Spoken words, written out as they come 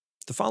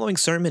The following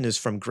sermon is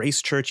from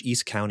Grace Church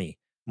East County.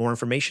 More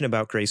information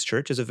about Grace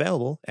Church is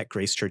available at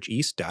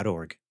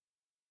gracechurcheast.org.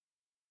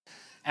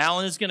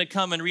 Alan is going to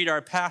come and read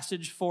our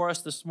passage for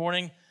us this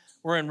morning.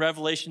 We're in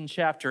Revelation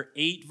chapter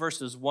 8,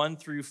 verses 1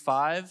 through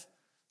 5.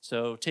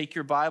 So take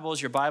your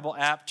Bibles, your Bible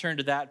app, turn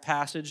to that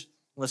passage.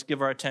 Let's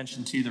give our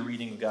attention to the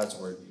reading of God's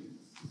Word.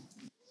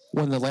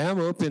 When the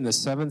Lamb opened the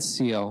seventh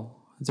seal,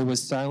 there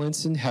was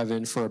silence in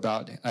heaven for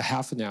about a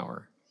half an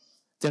hour.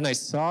 Then I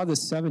saw the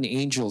seven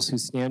angels who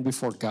stand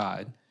before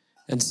God,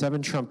 and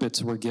seven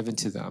trumpets were given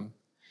to them.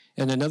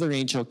 And another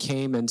angel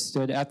came and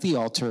stood at the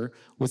altar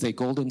with a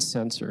golden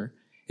censer,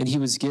 and he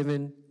was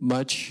given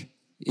much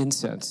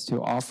incense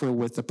to offer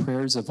with the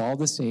prayers of all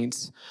the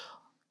saints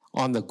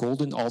on the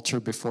golden altar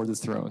before the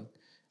throne.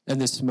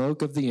 And the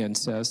smoke of the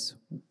incense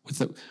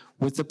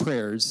with the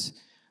prayers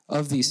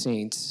of these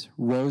saints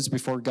rose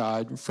before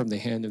God from the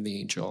hand of the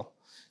angel.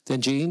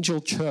 Then the angel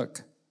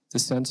took the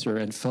censer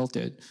and filled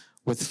it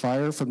with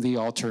fire from the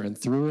altar and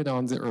threw it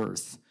on the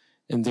earth.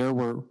 And there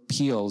were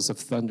peals of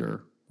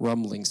thunder,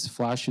 rumblings,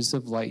 flashes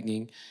of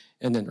lightning,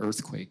 and an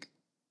earthquake.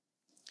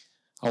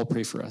 I'll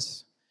pray for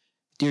us.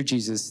 Dear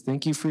Jesus,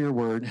 thank you for your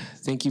word.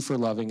 Thank you for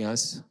loving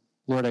us.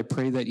 Lord, I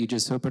pray that you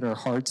just open our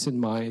hearts and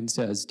minds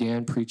as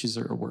Dan preaches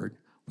our word.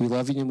 We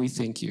love you and we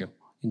thank you.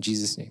 In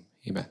Jesus' name,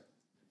 amen.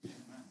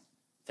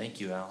 Thank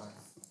you, Alan.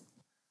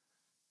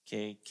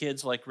 Okay,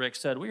 kids, like Rick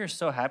said, we are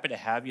so happy to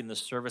have you in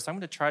this service. I'm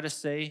going to try to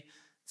say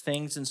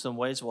things in some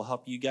ways that will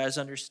help you guys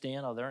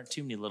understand. Oh, there aren't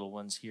too many little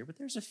ones here, but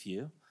there's a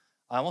few.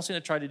 I'm also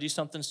going to try to do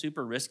something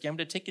super risky. I'm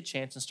going to take a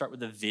chance and start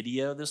with a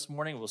video this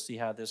morning. We'll see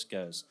how this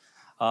goes.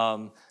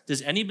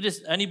 Does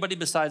anybody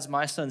besides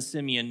my son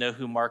Simeon know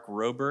who Mark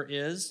Rober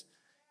is?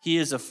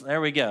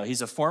 There we go.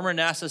 He's a former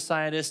NASA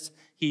scientist.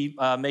 He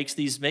makes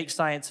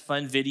science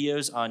fun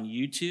videos on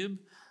YouTube.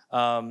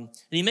 And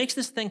he makes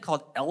this thing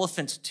called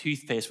elephant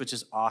toothpaste, which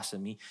is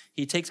awesome.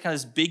 He takes kind of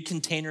this big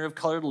container of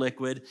colored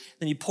liquid,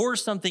 then he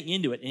pours something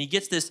into it, and he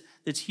gets this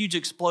huge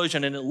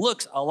explosion, and it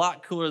looks a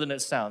lot cooler than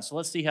it sounds. So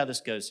let's see how this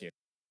goes here.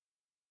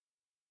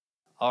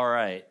 All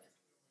right.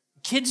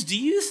 Kids, do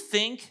you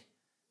think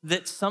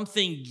that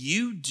something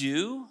you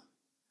do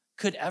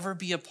could ever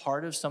be a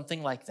part of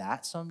something like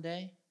that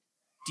someday?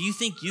 Do you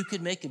think you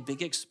could make a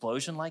big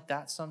explosion like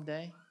that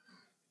someday?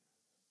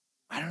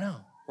 I don't know.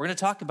 We're going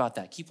to talk about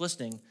that. Keep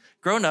listening.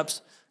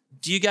 Grown-ups,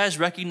 do you guys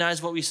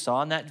recognize what we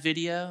saw in that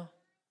video?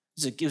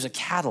 It was a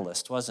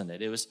catalyst, wasn't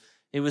it?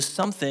 It was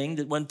something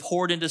that when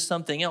poured into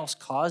something else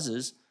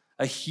causes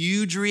a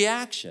huge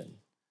reaction.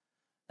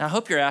 Now, I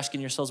hope you're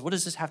asking yourselves, what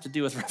does this have to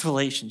do with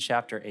Revelation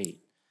chapter 8?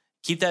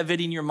 Keep that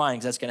video in your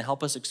mind because that's going to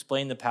help us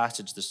explain the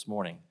passage this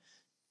morning.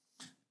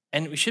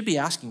 And we should be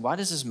asking, why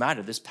does this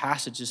matter? This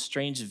passage, this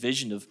strange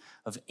vision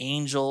of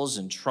angels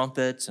and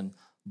trumpets and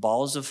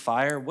balls of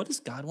fire. What does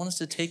God want us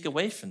to take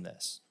away from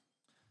this?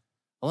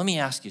 Well, let me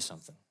ask you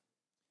something.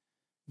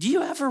 Do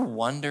you ever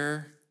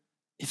wonder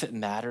if it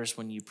matters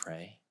when you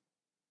pray?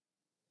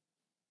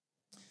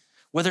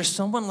 Whether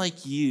someone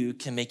like you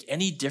can make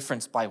any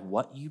difference by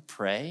what you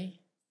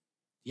pray?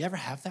 Do you ever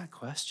have that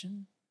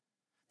question?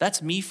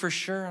 That's me for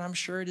sure, and I'm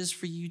sure it is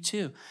for you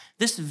too.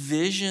 This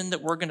vision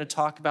that we're going to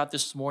talk about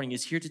this morning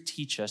is here to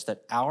teach us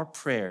that our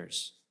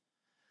prayers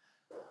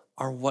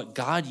are what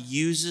God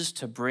uses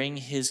to bring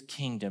his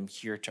kingdom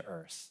here to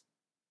earth.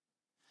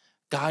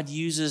 God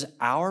uses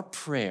our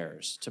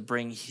prayers to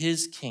bring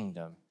his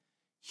kingdom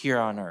here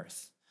on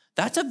earth.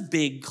 That's a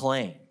big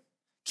claim.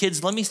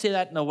 Kids, let me say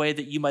that in a way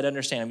that you might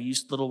understand. I'm going to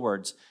use little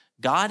words.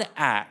 God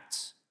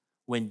acts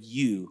when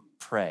you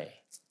pray.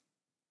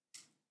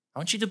 I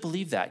want you to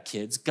believe that,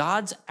 kids.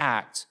 God's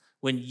acts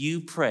when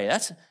you pray.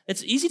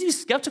 It's easy to be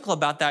skeptical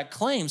about that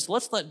claim, so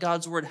let's let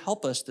God's word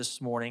help us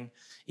this morning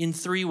in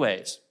three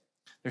ways.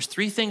 There's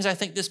three things I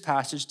think this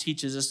passage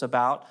teaches us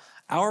about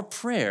our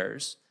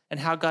prayers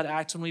and how God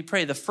acts when we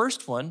pray. The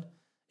first one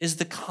is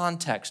the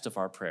context of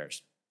our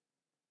prayers.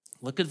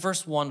 Look at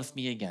verse 1 with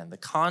me again. The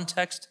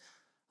context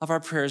of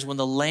our prayers. When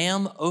the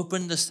Lamb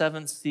opened the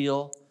seventh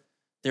seal,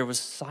 there was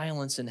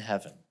silence in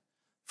heaven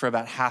for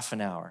about half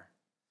an hour.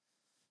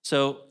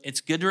 So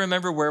it's good to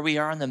remember where we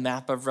are on the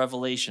map of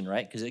Revelation,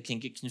 right? Because it can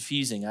get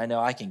confusing. I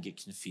know I can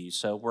get confused.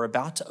 So we're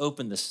about to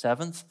open the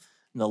seventh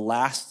and the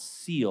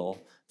last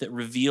seal that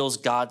reveals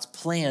God's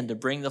plan to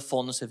bring the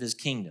fullness of his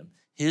kingdom,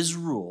 his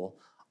rule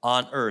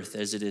on earth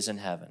as it is in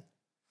heaven.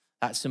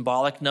 That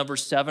symbolic number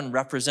 7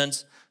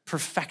 represents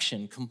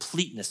perfection,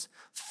 completeness,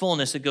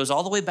 fullness. It goes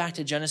all the way back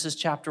to Genesis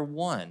chapter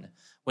 1,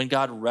 when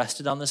God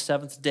rested on the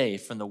seventh day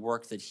from the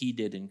work that he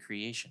did in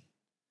creation.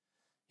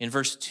 In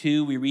verse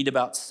 2, we read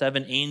about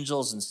 7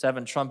 angels and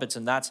 7 trumpets,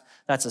 and that's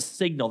a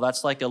signal.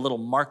 That's like a little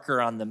marker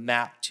on the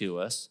map to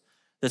us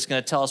that's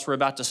going to tell us we're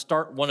about to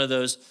start one of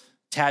those.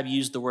 Tab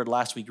used the word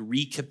last week,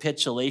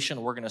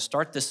 recapitulation. We're going to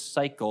start this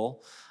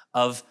cycle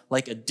of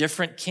like a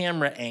different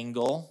camera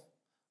angle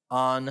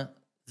on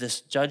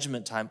this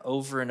judgment time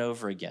over and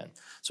over again.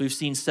 So we've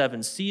seen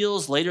 7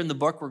 seals. Later in the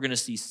book, we're going to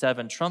see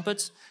 7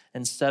 trumpets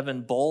and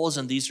 7 bowls,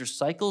 and these are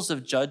cycles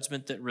of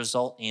judgment that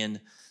result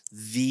in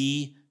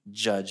the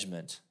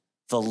judgment,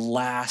 the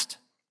last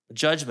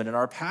judgment. And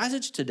our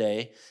passage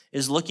today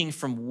is looking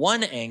from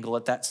one angle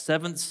at that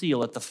seventh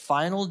seal, at the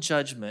final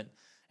judgment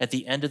at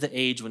the end of the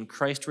age when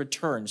Christ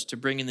returns to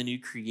bring in the new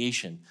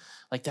creation.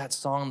 Like that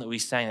song that we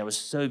sang that was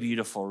so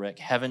beautiful, Rick.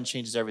 Heaven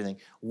changes everything.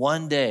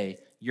 One day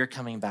you're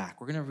coming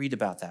back. We're going to read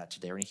about that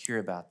today. We're going to hear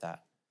about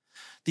that.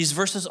 These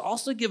verses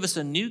also give us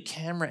a new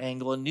camera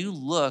angle, a new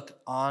look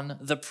on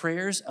the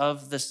prayers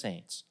of the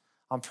saints,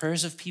 on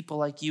prayers of people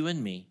like you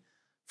and me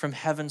from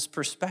heaven's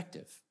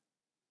perspective.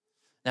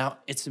 Now,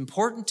 it's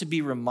important to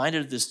be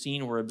reminded of the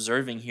scene we're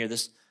observing here.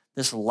 This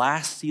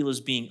last seal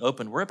is being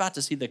opened. We're about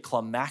to see the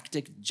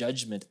climactic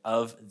judgment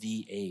of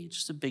the age.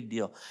 It's a big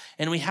deal.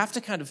 And we have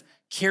to kind of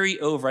carry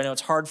over. I know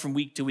it's hard from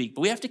week to week,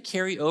 but we have to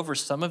carry over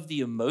some of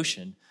the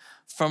emotion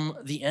from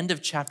the end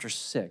of chapter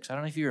 6. I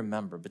don't know if you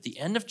remember, but the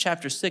end of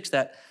chapter 6,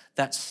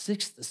 that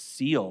sixth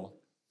seal,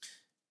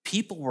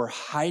 people were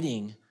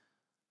hiding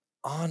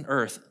on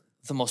earth.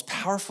 The most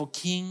powerful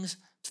kings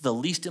to the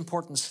least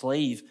important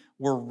slave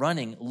were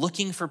running,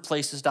 looking for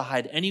places to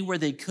hide anywhere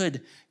they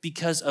could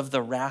because of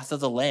the wrath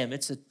of the Lamb.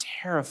 It's a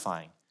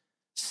terrifying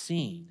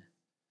scene.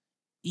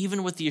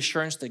 Even with the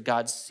assurance that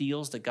God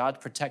seals, that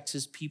God protects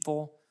his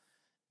people,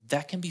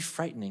 that can be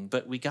frightening.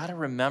 But we got to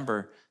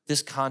remember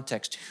this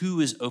context. Who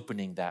is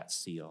opening that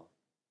seal?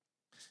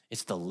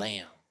 It's the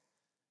Lamb.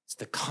 It's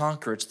the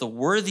conqueror. It's the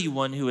worthy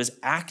one who is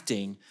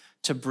acting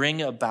to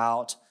bring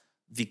about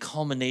the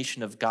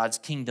culmination of God's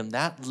kingdom.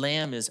 That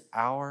Lamb is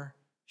our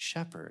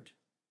shepherd.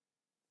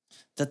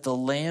 That the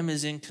Lamb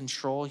is in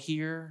control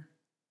here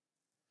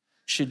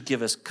should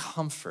give us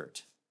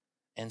comfort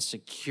and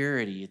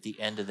security at the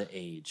end of the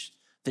age.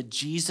 That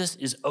Jesus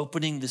is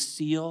opening the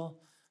seal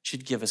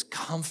should give us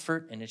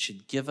comfort and it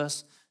should give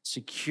us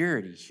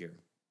security here.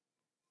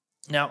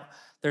 Now,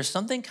 there's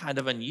something kind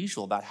of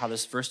unusual about how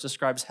this verse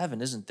describes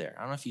heaven, isn't there?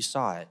 I don't know if you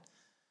saw it.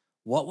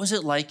 What was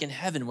it like in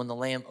heaven when the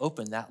Lamb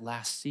opened that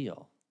last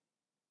seal?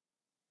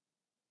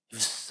 It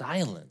was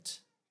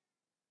silent,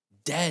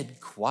 dead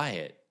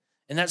quiet.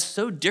 And that's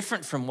so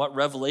different from what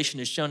Revelation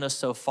has shown us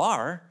so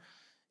far.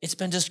 It's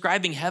been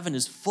describing heaven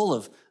as full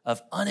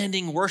of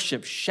unending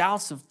worship,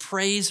 shouts of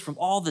praise from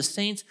all the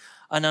saints,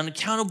 an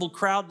uncountable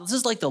crowd. This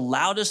is like the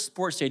loudest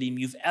sports stadium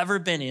you've ever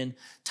been in,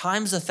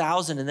 times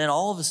 1,000, and then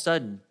all of a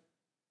sudden,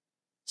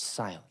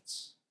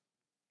 silence.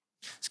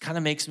 This kind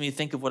of makes me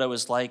think of what I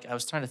was like. I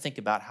was trying to think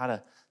about how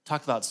to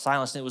talk about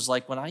silence, and it was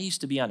like when I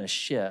used to be on a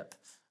ship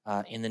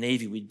in the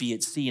Navy, we'd be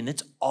at sea, and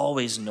it's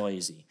always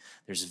noisy.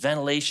 There's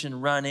ventilation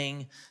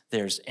running,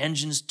 there's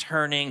engines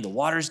turning, the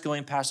water's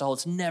going past the hull.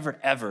 It's never,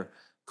 ever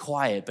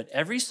quiet. But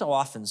every so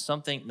often,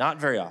 something, not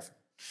very often,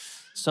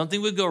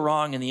 something would go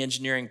wrong in the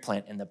engineering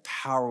plant, and the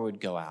power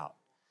would go out,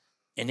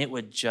 and it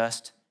would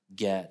just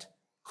get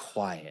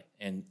quiet.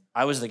 And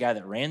I was the guy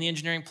that ran the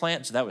engineering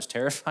plant, so that was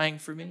terrifying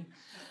for me.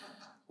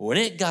 When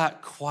it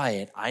got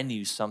quiet, I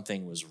knew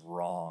something was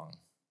wrong.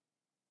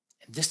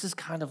 And this is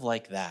kind of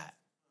like that.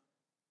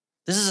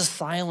 This is a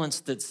silence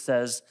that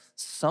says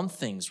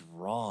something's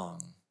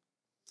wrong.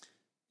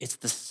 It's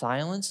the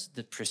silence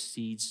that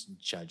precedes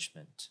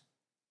judgment.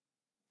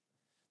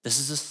 This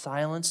is a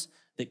silence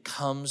that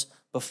comes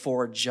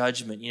before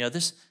judgment. You know,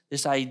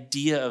 this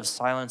idea of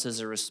silence as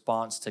a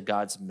response to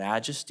God's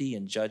majesty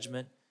and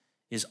judgment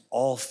is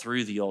all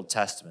through the Old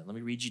Testament. Let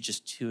me read you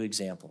just two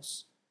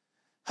examples.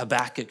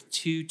 Habakkuk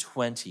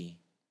 2:20.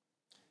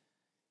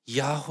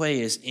 Yahweh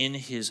is in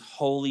his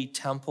holy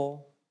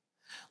temple.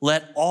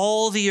 Let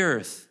all the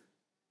earth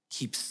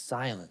keep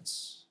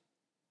silence.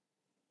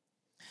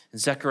 In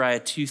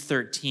Zechariah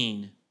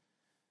 2:13,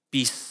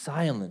 be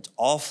silent,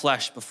 all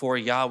flesh before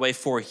Yahweh,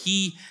 for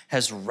he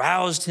has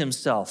roused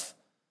himself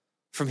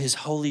from his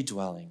holy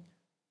dwelling.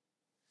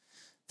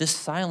 This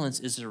silence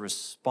is a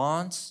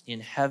response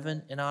in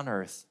heaven and on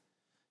earth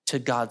to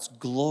God's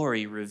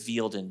glory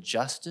revealed in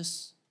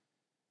justice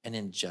and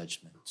in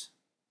judgment.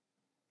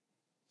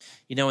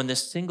 You know, in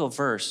this single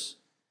verse,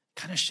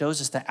 kind of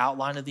shows us the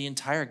outline of the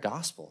entire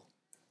gospel.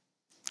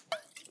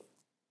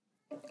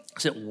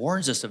 Because it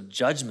warns us of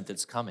judgment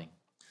that's coming,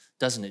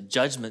 doesn't it?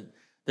 Judgment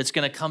that's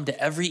going to come to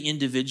every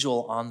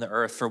individual on the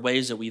earth for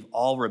ways that we've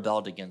all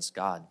rebelled against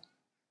God.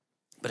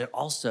 But it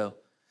also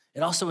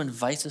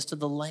invites us to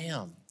the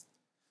Lamb,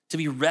 to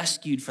be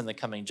rescued from the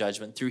coming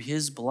judgment through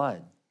his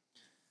blood.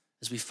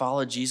 As we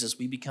follow Jesus,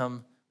 we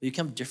become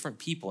different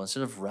people.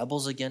 Instead of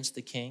rebels against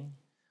the king,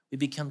 we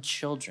become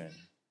children.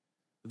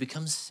 We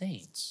become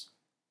saints.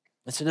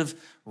 Instead of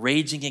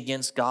raging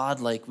against God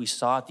like we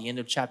saw at the end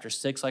of chapter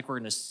 6, like we're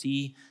going to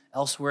see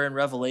elsewhere in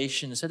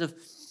Revelation, instead of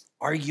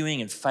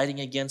arguing and fighting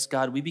against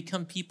God, we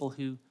become people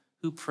who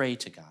pray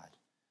to God,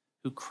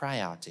 who cry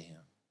out to him.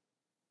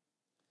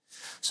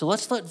 So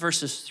let's let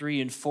verses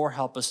 3 and 4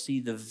 help us see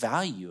the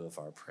value of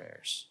our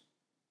prayers.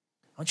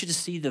 I want you to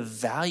see the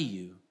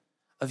value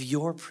of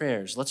your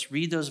prayers. Let's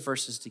read those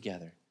verses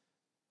together.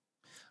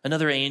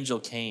 Another angel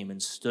came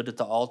and stood at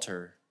the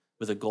altar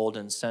with a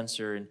golden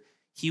censer, and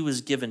he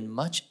was given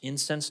much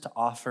incense to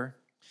offer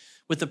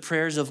with the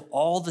prayers of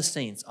all the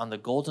saints on the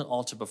golden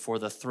altar before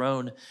the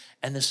throne,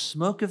 and the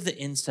smoke of the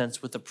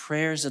incense with the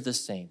prayers of the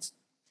saints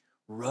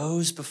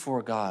rose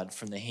before God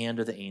from the hand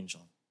of the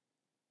angel.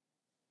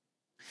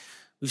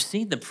 We've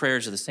seen the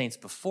prayers of the saints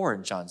before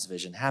in John's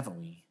vision, haven't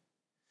we?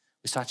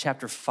 We saw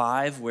chapter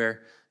 5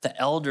 where the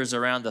elders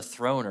around the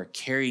throne are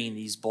carrying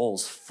these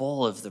bowls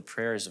full of the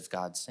prayers of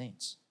God's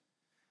saints.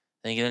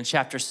 Then again in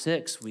chapter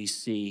 6, we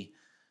see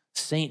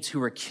saints who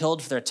were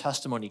killed for their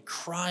testimony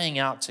crying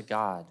out to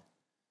God.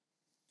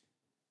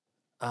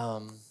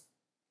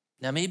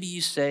 Now maybe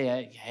you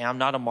say, hey, I'm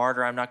not a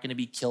martyr. I'm not going to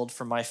be killed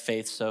for my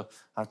faith, so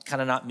I'm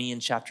kind of not me in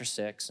chapter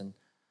 6. And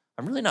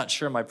I'm really not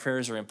sure my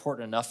prayers are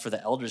important enough for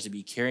the elders to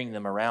be carrying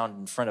them around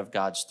in front of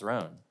God's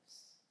throne.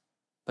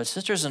 But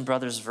sisters and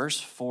brothers, verse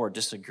 4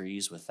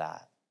 disagrees with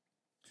that.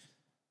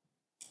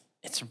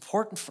 It's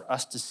important for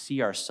us to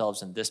see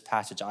ourselves in this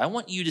passage. I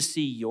want you to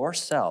see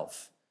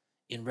yourself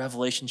in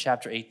Revelation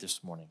chapter 8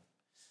 this morning.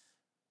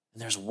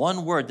 And there's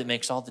one word that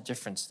makes all the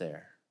difference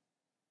there.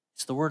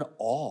 It's the word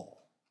all.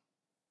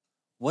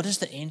 What is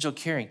the angel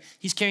carrying?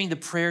 He's carrying the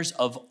prayers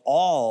of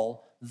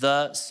all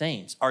the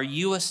saints. Are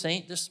you a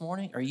saint this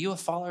morning? Are you a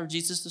follower of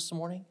Jesus this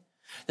morning?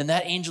 Then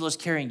that angel is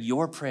carrying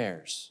your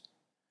prayers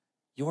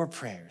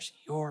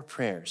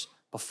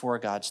before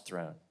God's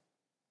throne.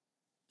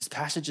 This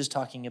passage is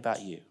talking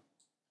about you.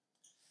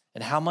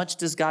 And how much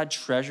does God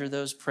treasure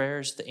those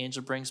prayers the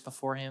angel brings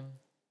before him?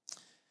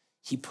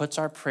 He puts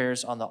our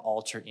prayers on the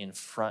altar in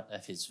front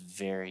of his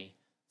very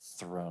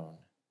throne.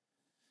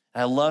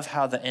 And I love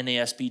how the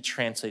NASB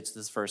translates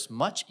this verse.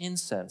 Much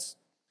incense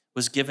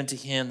was given to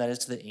him, that is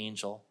to the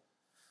angel,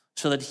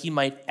 so that he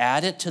might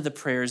add it to the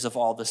prayers of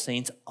all the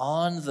saints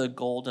on the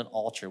golden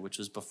altar, which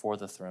was before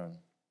the throne.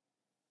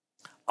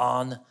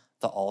 On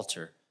the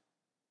altar.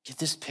 Get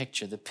this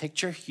picture. The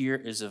picture here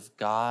is of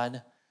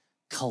God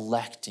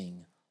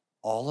collecting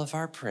all of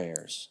our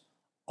prayers,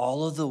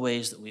 all of the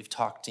ways that we've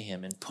talked to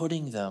him, and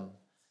putting them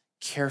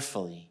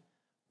carefully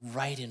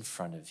right in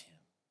front of him.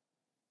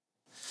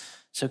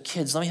 So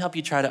kids, let me help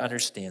you try to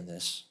understand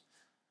this.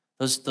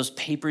 Those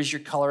papers you're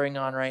coloring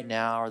on right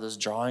now, or those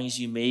drawings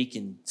you make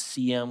in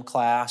CM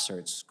class or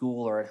at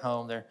school or at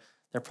home, they're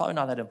probably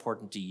not that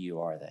important to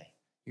you, are they?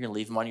 You're going to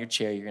leave them on your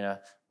chair. You're going to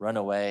run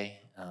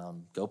away,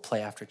 go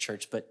play after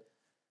church. But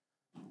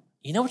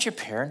you know what your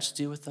parents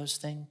do with those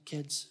things,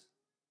 kids?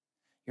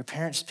 Your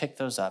parents pick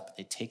those up,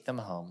 they take them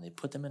home, they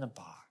put them in a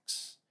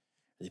box,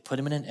 they put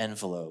them in an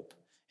envelope,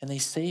 and they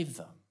save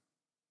them.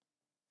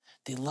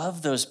 They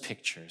love those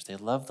pictures. They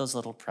love those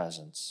little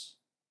presents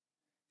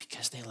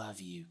because they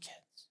love you,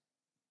 kids.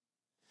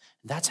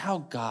 And that's how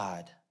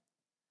God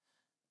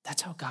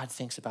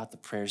thinks about the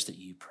prayers that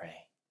you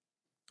pray,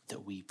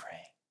 that we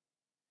pray.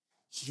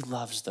 He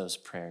loves those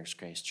prayers,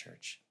 Grace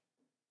Church,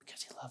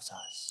 because he loves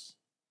us.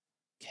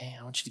 Okay,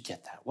 I want you to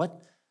get that.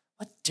 What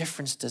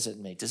difference does it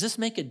make? Does this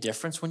make a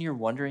difference when you're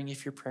wondering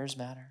if your prayers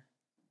matter?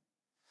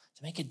 Does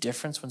it make a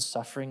difference when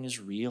suffering is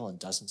real and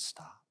doesn't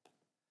stop?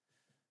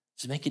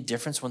 Does it make a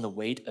difference when the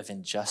weight of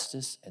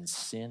injustice and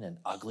sin and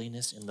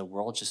ugliness in the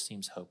world just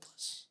seems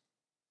hopeless?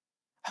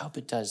 I hope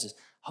it does. I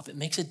hope it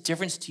makes a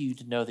difference to you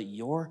to know that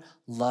your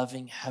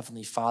loving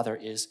Heavenly Father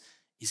is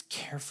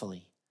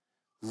carefully,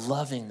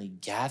 lovingly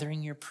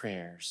gathering your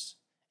prayers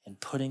and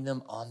putting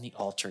them on the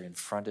altar in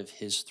front of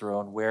his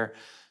throne where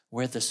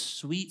the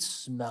sweet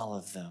smell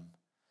of them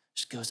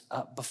just goes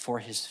up before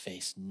his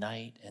face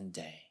night and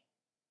day.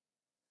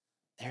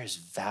 There is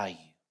value.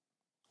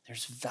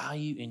 There's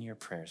value in your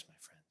prayers, my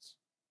friends.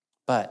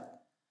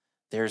 But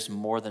there's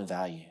more than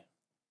value.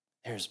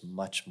 There's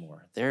much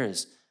more. There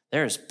is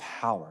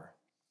power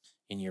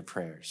in your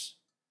prayers.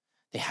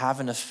 They have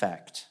an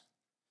effect.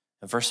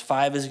 And verse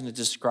 5 is going to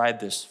describe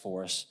this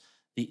for us,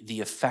 the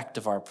effect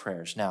of our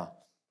prayers. Now,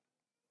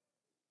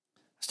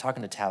 I was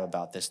talking to Tab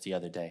about this the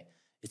other day.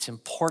 It's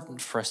important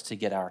for us to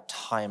get our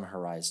time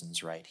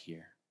horizons right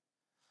here.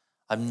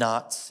 I'm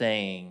not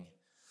saying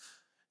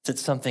that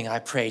something I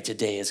pray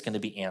today is going to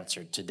be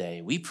answered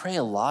today. We pray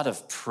a lot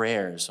of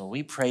prayers. When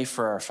we pray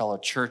for our fellow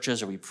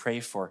churches, or we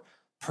pray for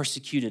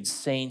persecuted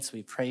saints,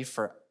 we pray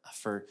for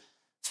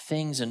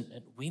things,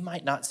 and we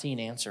might not see an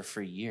answer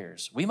for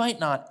years. We might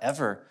not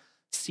ever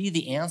see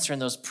the answer,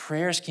 and those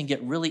prayers can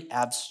get really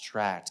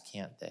abstract,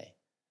 can't they?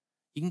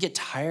 You can get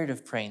tired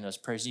of praying those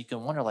prayers. You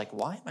can wonder,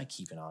 why am I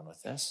keeping on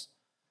with this?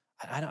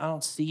 I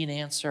don't see an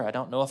answer. I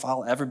don't know if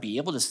I'll ever be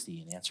able to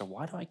see an answer.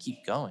 Why do I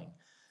keep going?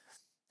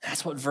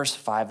 That's what verse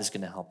 5 is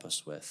going to help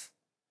us with,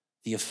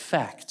 the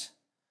effect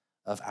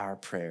of our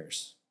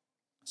prayers.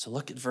 So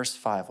look at verse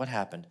 5. What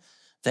happened?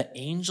 The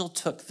angel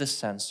took the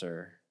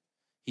censer.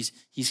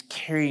 He's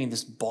carrying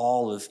this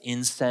ball of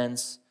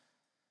incense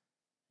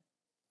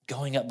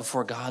going up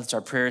before God. It's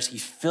our prayers. He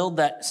filled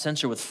that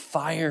censer with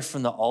fire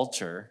from the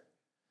altar,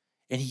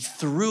 and he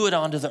threw it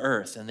onto the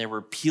earth, and there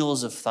were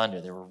peals of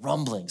thunder. There were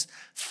rumblings,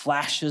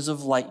 flashes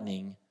of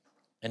lightning,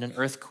 and an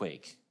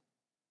earthquake.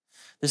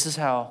 This is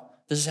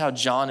how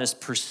John is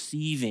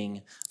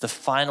perceiving the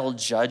final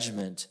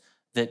judgment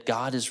that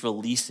God is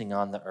releasing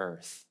on the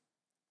earth.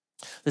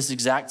 This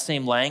exact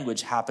same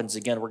language happens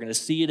again. We're going to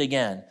see it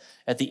again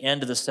at the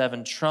end of the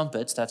 7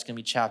 trumpets. That's going to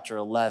be chapter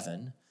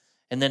 11.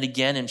 And then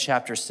again in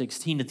chapter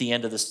 16 at the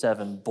end of the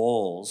 7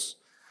 bowls.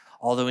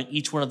 Although in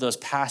each one of those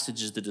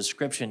passages, the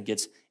description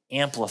gets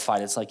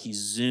amplified. It's like he's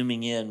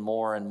zooming in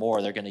more and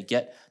more. They're going to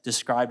get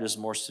described as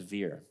more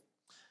severe.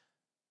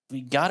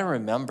 We got to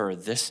remember,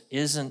 this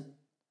isn't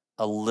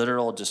a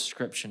literal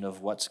description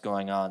of what's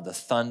going on. The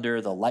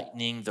thunder, the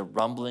lightning, the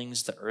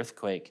rumblings, the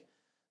earthquake,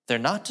 they're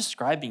not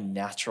describing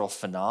natural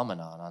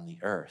phenomenon on the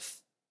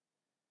earth.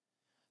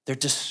 They're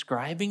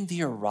describing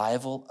the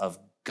arrival of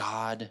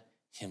God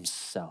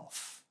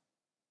himself.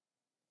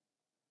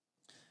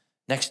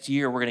 Next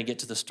year, we're going to get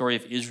to the story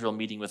of Israel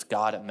meeting with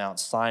God at Mount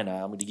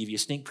Sinai. I'm going to give you a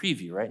sneak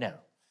preview right now.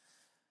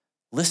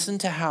 Listen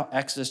to how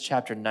Exodus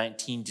chapter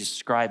 19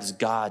 describes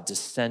God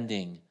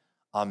descending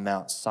on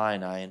Mount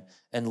Sinai,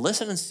 and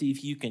listen and see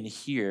if you can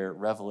hear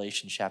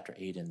Revelation chapter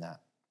 8 in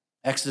that.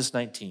 Exodus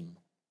 19.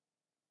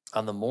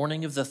 On the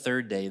morning of the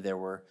third day, there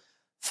were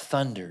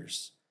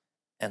thunders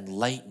and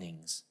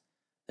lightnings.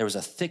 There was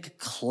a thick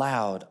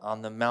cloud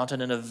on the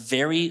mountain and a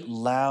very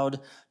loud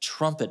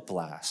trumpet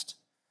blast.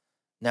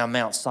 Now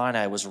Mount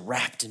Sinai was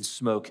wrapped in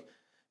smoke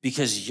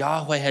because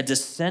Yahweh had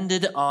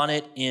descended on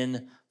it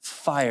in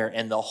fire,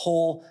 and the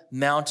whole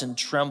mountain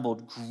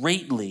trembled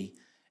greatly.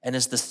 And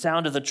as the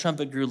sound of the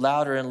trumpet grew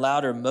louder and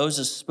louder,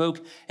 Moses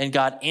spoke, and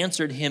God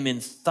answered him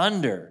in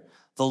thunder.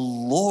 The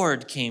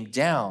Lord came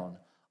down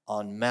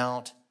on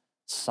Mount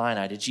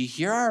Sinai. Did you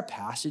hear our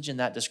passage in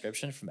that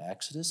description from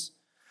Exodus?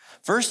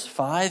 Verse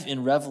 5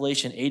 in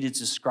Revelation 8 is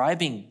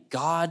describing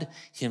God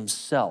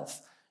himself.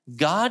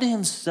 God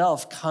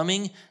himself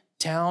coming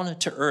down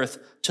to earth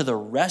to the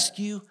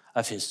rescue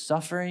of his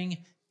suffering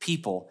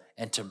people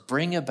and to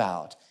bring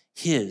about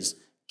his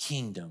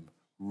kingdom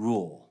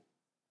rule.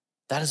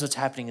 That is what's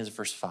happening in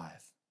verse 5.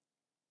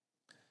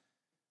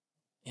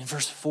 In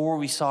verse 4,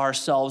 we saw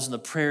ourselves in the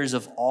prayers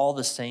of all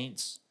the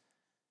saints.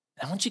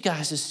 I want you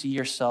guys to see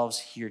yourselves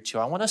here too.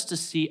 I want us to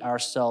see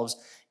ourselves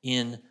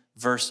in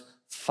verse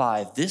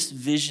 5. This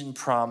vision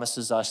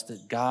promises us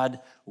that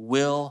God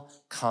will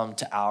come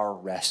to our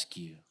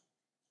rescue.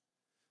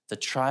 The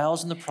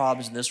trials and the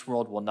problems in this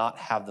world will not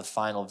have the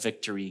final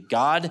victory.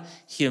 God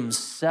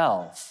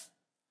himself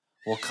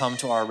will come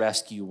to our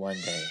rescue one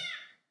day.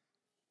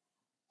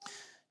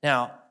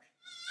 Now,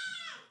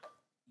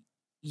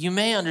 you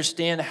may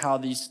understand how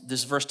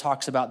this verse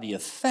talks about the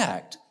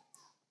effect.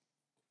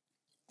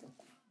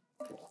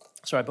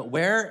 But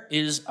where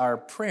is our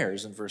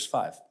prayers in verse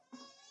 5?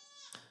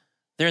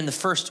 They're in the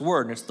first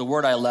word, and it's the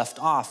word I left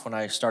off when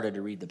I started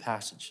to read the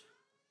passage.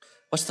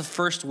 What's the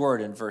first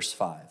word in verse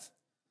 5?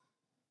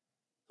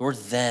 The word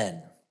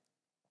then.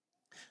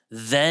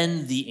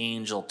 Then the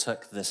angel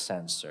took the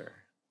censer.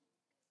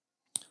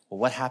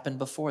 Well, what happened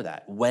before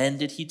that? When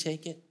did he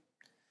take it?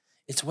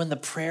 It's when the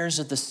prayers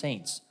of the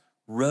saints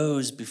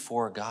rose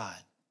before God.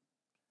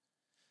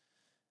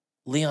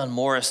 Leon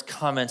Morris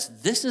comments,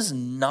 this is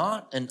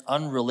not an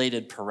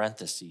unrelated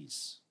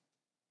parenthesis.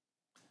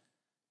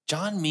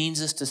 John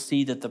means us to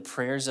see that the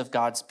prayers of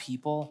God's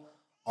people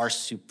are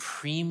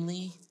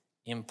supremely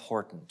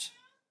important.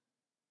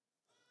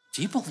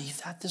 Do you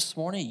believe that this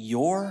morning?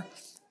 Your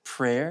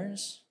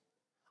prayers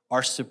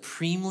are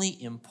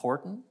supremely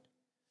important?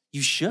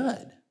 You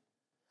should.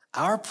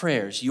 Our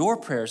prayers, your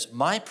prayers,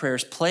 my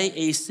prayers play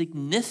a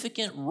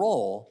significant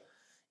role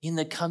in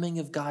the coming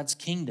of God's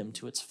kingdom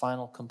to its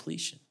final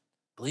completion.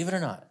 Believe it or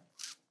not.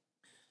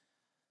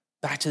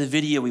 Back to the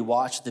video we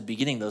watched at the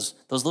beginning, those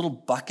little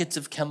buckets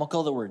of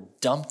chemical that were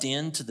dumped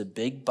into the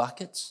big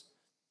buckets,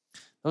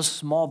 those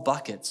small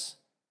buckets,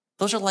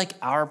 those are like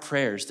our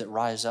prayers that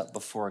rise up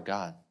before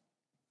God.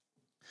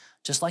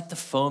 Just like the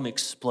foam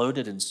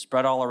exploded and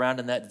spread all around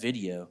in that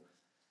video,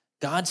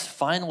 God's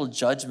final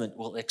judgment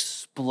will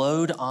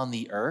explode on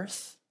the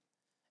earth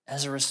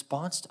as a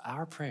response to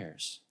our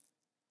prayers,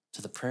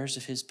 to the prayers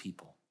of his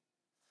people.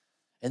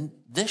 And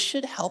this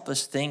should help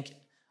us think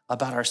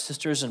about our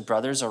sisters and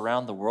brothers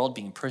around the world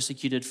being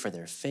persecuted for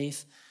their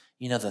faith.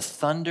 You know, the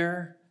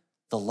thunder,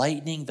 the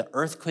lightning, the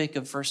earthquake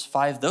of verse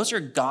 5, those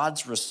are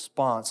God's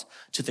response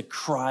to the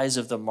cries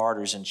of the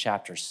martyrs in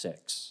chapter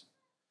 6.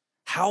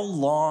 How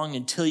long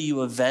until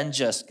you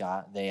avenge us,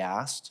 God, they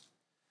asked.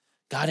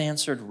 God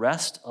answered,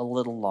 rest a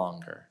little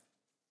longer.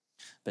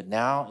 But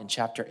now in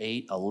chapter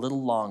 8, a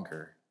little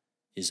longer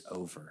is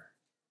over.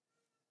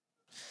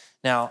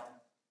 Now,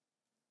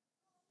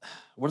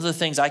 one of the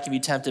things I can be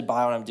tempted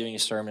by when I'm doing a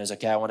sermon is,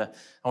 okay, I want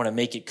to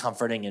make it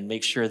comforting and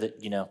make sure that,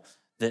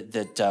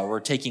 that we're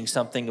taking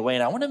something away.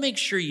 And I want to make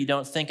sure you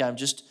don't think I'm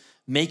just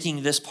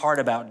making this part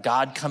about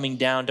God coming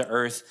down to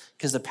earth,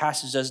 because the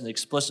passage doesn't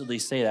explicitly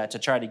say that, to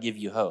try to give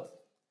you hope.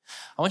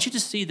 I want you to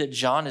see that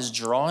John is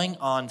drawing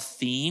on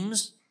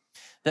themes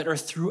that are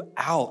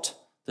throughout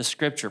the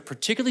scripture,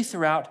 particularly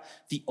throughout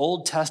the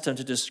Old Testament,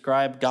 to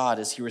describe God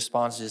as he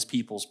responds to his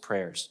people's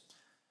prayers.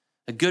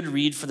 A good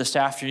read for this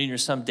afternoon or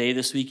some day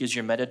this week as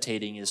you're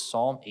meditating is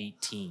Psalm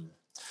 18.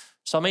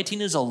 Psalm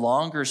 18 is a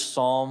longer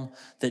psalm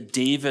that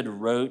David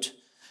wrote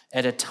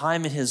at a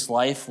time in his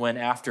life when,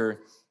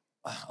 after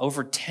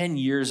over 10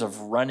 years of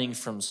running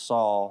from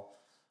Saul,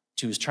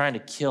 who was trying to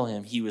kill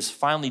him, he was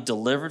finally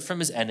delivered from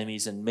his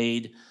enemies and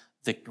made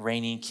the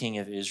reigning king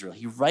of Israel.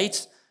 He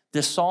writes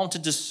this psalm to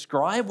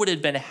describe what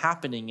had been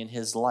happening in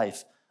his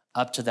life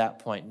up to that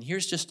point. And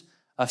here's just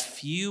a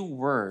few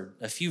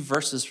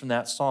verses from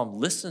that psalm.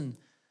 Listen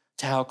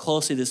to how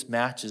closely this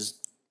matches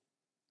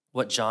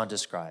what John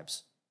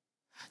describes.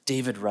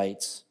 David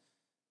writes,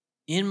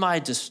 "In my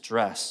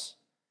distress,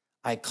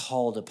 I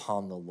called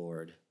upon the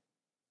Lord.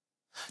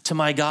 To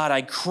my God,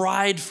 I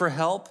cried for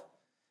help,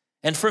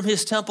 and from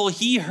his temple,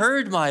 he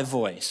heard my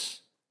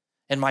voice,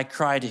 and my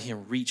cry to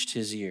him reached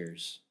his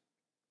ears.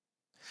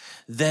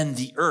 Then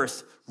the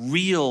earth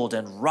reeled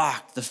and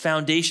rocked. The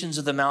foundations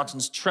of the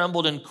mountains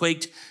trembled and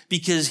quaked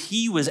because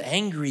he was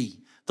angry.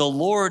 The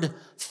Lord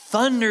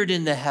thundered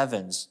in the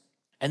heavens,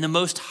 and the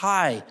Most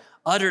High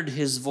uttered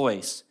his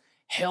voice.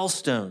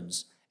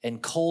 Hailstones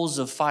and coals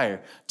of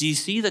fire." Do you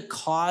see the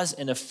cause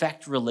and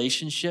effect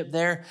relationship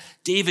there?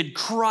 David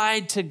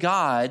cried to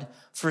God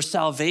for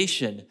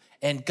salvation,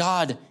 and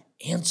God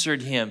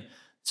answered him.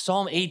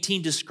 Psalm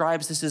 18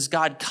 describes this as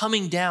God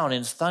coming down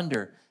in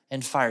thunder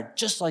and fire,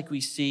 just like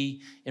we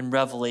see in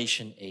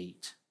Revelation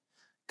 8.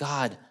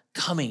 God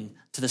coming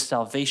to the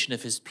salvation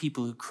of his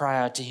people who cry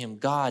out to him,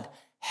 "God,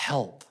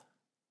 help."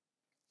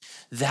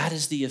 That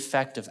is the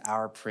effect of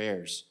our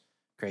prayers,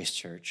 Grace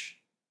Church.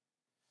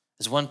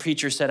 As one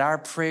preacher said, our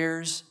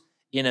prayers,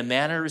 in a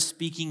manner of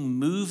speaking,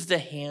 move the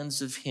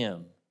hands of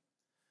him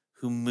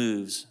who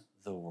moves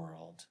the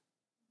world.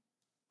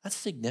 That's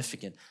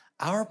significant.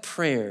 Our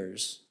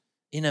prayers,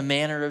 in a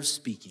manner of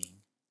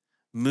speaking,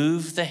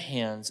 move the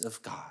hands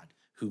of God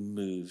who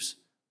moves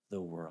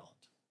the world.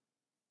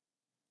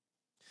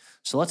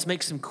 So let's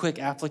make some quick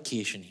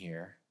application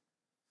here.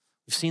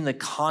 We've seen the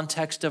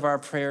context of our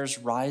prayers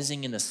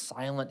rising in a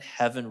silent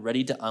heaven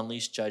ready to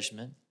unleash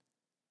judgment.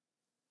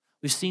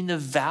 We've seen the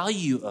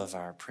value of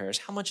our prayers,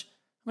 how much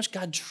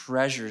God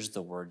treasures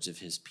the words of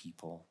his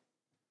people.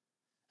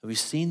 And we've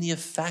seen the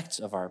effects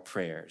of our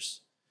prayers,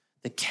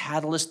 the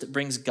catalyst that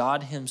brings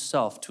God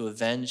himself to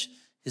avenge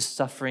his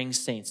suffering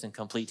saints and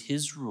complete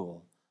his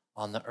rule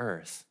on the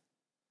earth.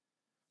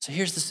 So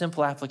here's the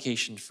simple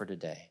application for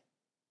today.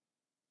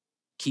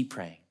 Keep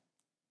praying.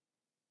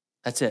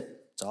 That's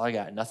it. That's all I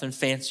got. Nothing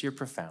fancy or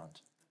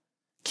profound.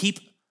 Keep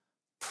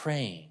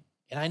praying.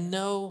 And I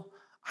know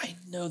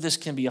this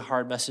can be a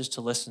hard message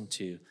to listen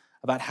to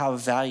about how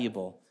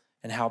valuable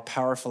and how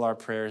powerful our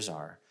prayers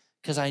are,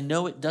 because I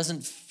know it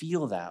doesn't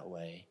feel that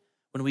way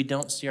when we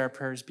don't see our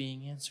prayers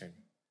being answered.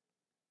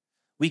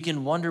 We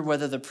can wonder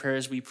whether the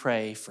prayers we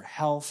pray for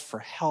health, for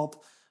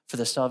help, for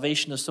the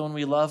salvation of someone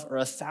we love, or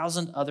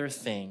 1,000 other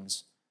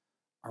things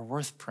are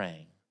worth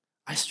praying.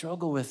 I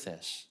struggle with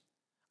this.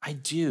 I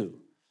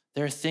do.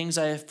 There are things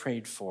I have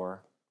prayed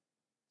for.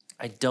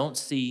 I don't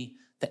see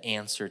the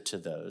answer to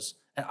those.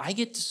 And I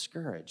get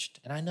discouraged,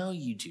 and I know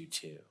you do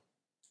too.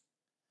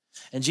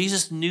 And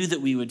Jesus knew that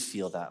we would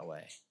feel that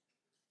way.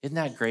 Isn't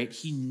that great?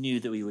 He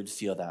knew that we would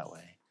feel that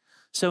way.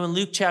 So in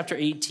Luke chapter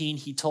 18,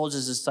 he told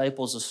his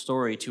disciples a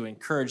story to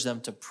encourage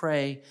them to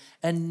pray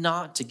and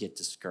not to get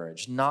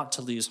discouraged, not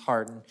to lose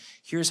heart. And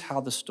here's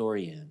how the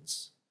story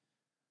ends.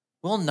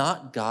 Will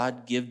not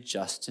God give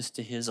justice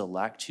to his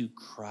elect who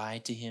cry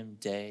to him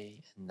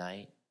day and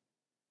night?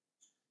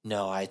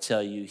 No, I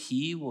tell you,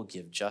 he will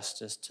give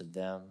justice to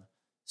them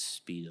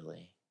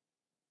speedily.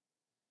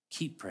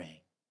 Keep praying.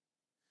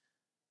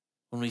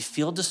 When we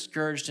feel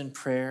discouraged in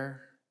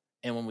prayer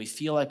and when we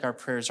feel like our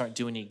prayers aren't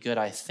doing any good,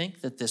 I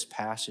think that this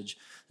passage,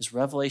 this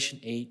Revelation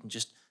 8, and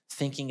just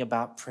thinking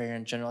about prayer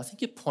in general, I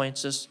think it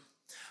points us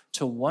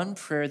to one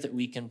prayer that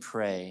we can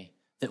pray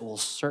that will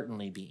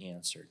certainly be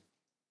answered.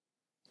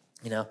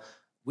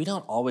 We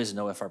don't always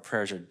know if our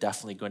prayers are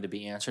definitely going to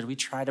be answered. We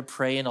try to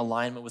pray in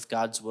alignment with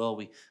God's will.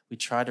 We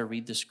try to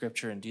read the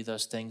scripture and do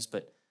those things,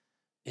 but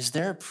is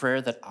there a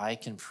prayer that I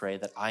can pray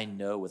that I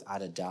know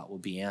without a doubt will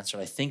be answered?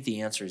 I think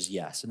the answer is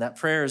yes. And that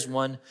prayer is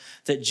one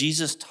that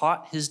Jesus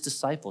taught his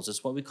disciples.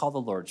 It's what we call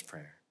the Lord's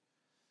Prayer.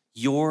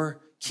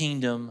 Your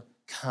kingdom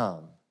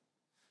come.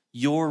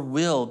 Your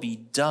will be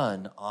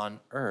done on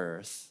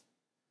earth.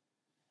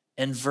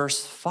 And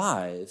verse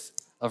 5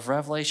 of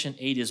Revelation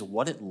 8 is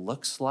what it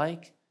looks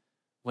like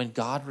when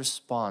God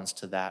responds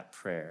to that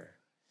prayer.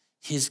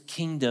 His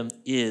kingdom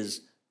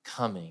is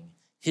coming.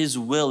 His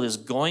will is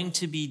going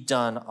to be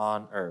done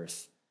on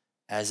earth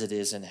as it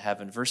is in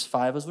heaven. Verse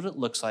 5 is what it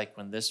looks like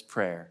when this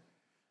prayer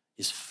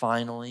is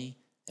finally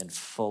and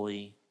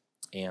fully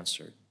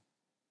answered.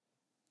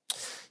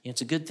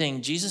 It's a good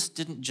thing Jesus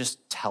didn't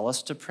just tell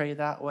us to pray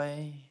that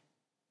way,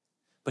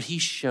 but he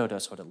showed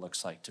us what it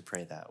looks like to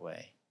pray that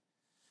way.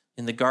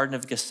 In the Garden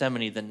of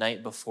Gethsemane, the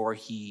night before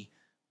he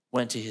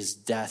went to his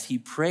death, he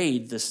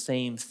prayed the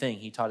same thing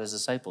he taught his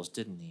disciples,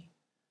 didn't he?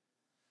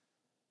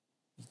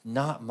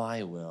 Not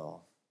my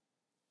will,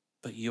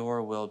 but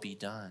your will be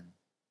done.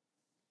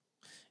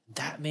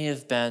 That may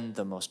have been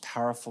the most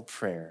powerful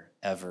prayer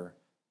ever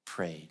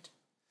prayed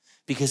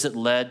because it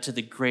led to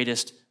the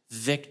greatest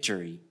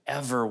victory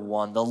ever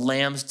won, the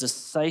Lamb's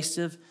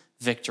decisive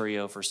victory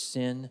over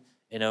sin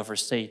and over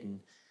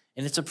Satan.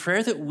 And it's a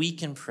prayer that we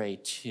can pray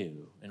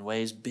too in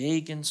ways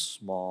big and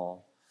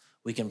small,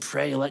 We can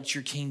pray, let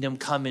your kingdom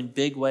come in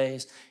big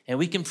ways. And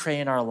we can pray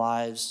in our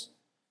lives,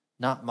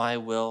 not my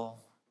will,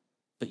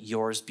 but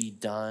yours be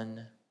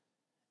done.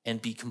 And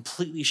be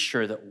completely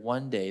sure that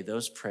one day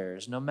those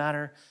prayers, no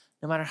matter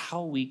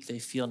how weak they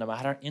feel, no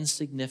matter how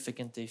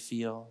insignificant they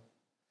feel,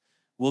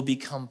 will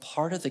become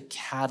part of the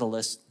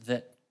catalyst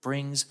that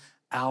brings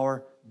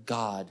our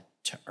God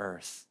to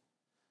earth,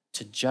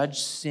 to judge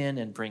sin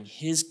and bring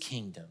his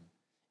kingdom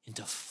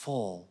into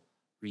full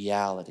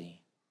reality.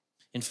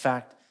 In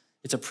fact,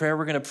 it's a prayer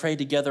we're going to pray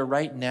together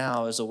right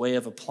now as a way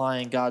of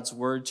applying God's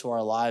word to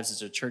our lives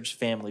as a church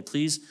family.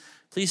 Please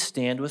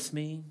stand with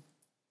me.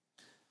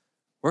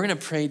 We're going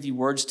to pray the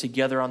words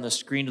together on the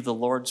screen of the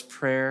Lord's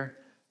Prayer.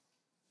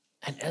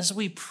 And as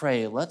we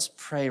pray, let's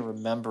pray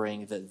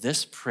remembering that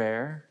this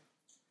prayer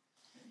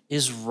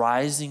is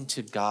rising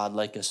to God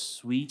like a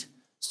sweet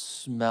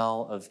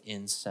smell of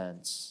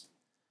incense.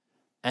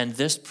 And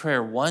this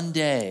prayer one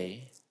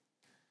day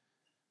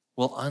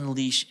will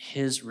unleash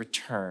his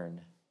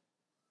return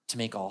to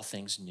make all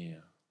things new.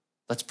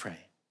 Let's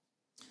pray.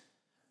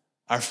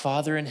 Our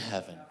Father in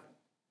heaven,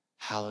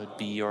 hallowed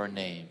be your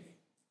name.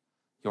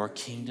 Your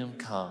kingdom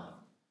come,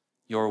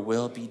 your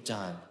will be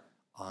done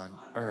on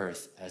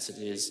earth as it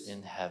is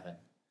in heaven.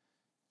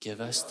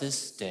 Give us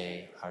this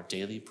day our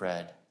daily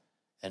bread,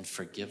 and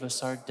forgive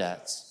us our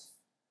debts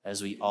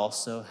as we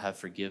also have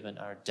forgiven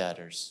our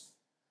debtors.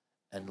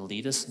 And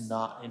lead us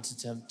not into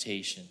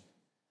temptation,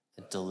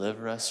 and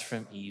deliver us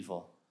from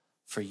evil.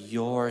 For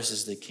yours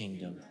is the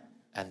kingdom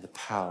and the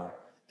power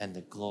and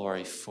the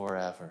glory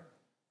forever.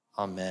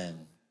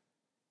 Amen.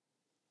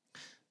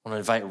 I want to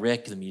invite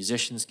Rick. The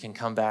musicians can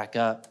come back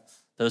up.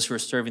 Those who are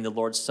serving the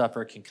Lord's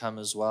Supper can come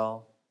as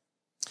well.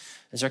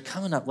 As they're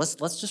coming up, let's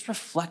just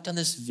reflect on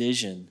this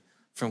vision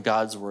from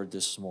God's word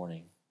this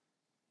morning.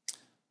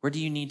 Where do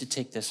you need to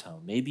take this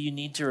home? Maybe you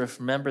need to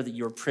remember that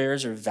your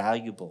prayers are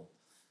valuable.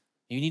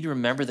 You need to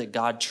remember that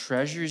God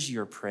treasures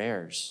your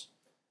prayers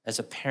as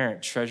a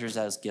parent treasures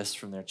as gifts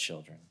from their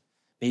children.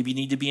 Maybe you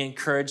need to be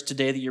encouraged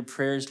today that your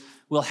prayers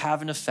will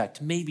have an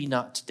effect. Maybe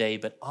not today,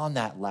 but on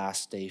that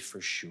last day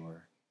for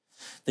sure.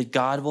 That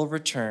God will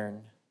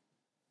return,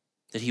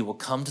 that he will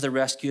come to the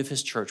rescue of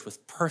his church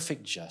with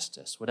perfect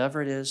justice.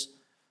 Whatever it is,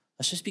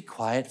 let's just be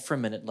quiet for a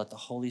minute and let the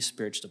Holy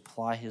Spirit just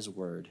apply his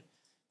word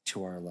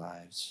to our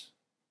lives.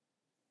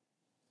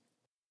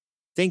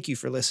 Thank you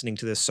for listening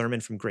to this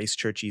sermon from Grace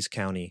Church East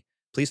County.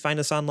 Please find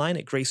us online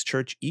at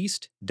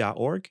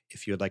gracechurcheast.org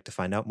if you would like to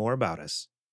find out more about us.